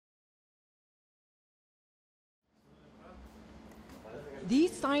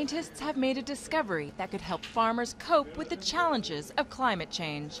These scientists have made a discovery that could help farmers cope with the challenges of climate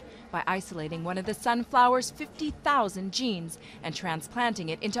change by isolating one of the sunflower's 50,000 genes and transplanting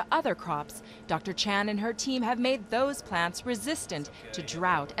it into other crops. Dr. Chan and her team have made those plants resistant to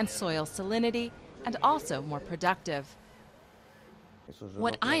drought and soil salinity, and also more productive.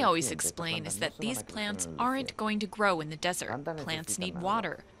 What I always explain is that these plants aren't going to grow in the desert. Plants need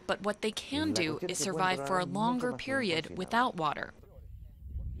water, but what they can do is survive for a longer period without water.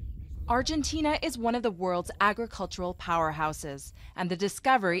 Argentina is one of the world's agricultural powerhouses, and the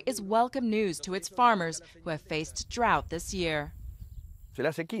discovery is welcome news to its farmers who have faced drought this year.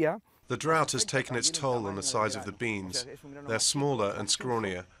 The drought has taken its toll on the size of the beans. They're smaller and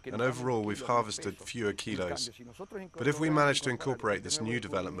scrawnier, and overall we've harvested fewer kilos. But if we manage to incorporate this new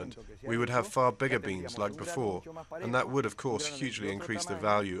development, we would have far bigger beans like before, and that would of course hugely increase the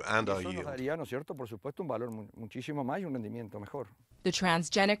value and our yield. The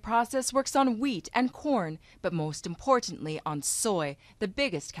transgenic process works on wheat and corn, but most importantly on soy, the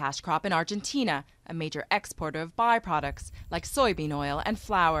biggest cash crop in Argentina, a major exporter of byproducts like soybean oil and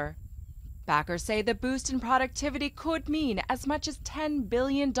flour. Backers say the boost in productivity could mean as much as $10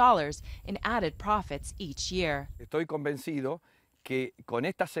 billion in added profits each year.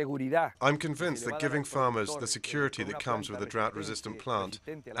 I'm convinced that giving farmers the security that comes with a drought-resistant plant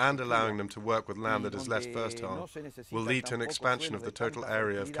and allowing them to work with land that is less fertile will lead to an expansion of the total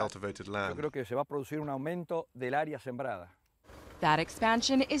area of cultivated land. That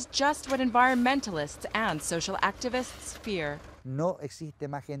expansion is just what environmentalists and social activists fear. No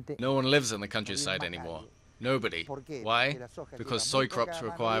one lives in the countryside anymore. Nobody. Why? Because soy crops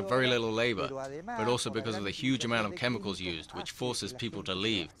require very little labor, but also because of the huge amount of chemicals used, which forces people to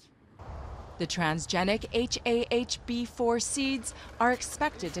leave. The transgenic HAHB4 seeds are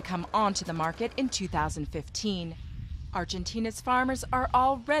expected to come onto the market in 2015. Argentina's farmers are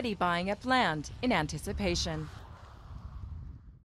already buying up land in anticipation.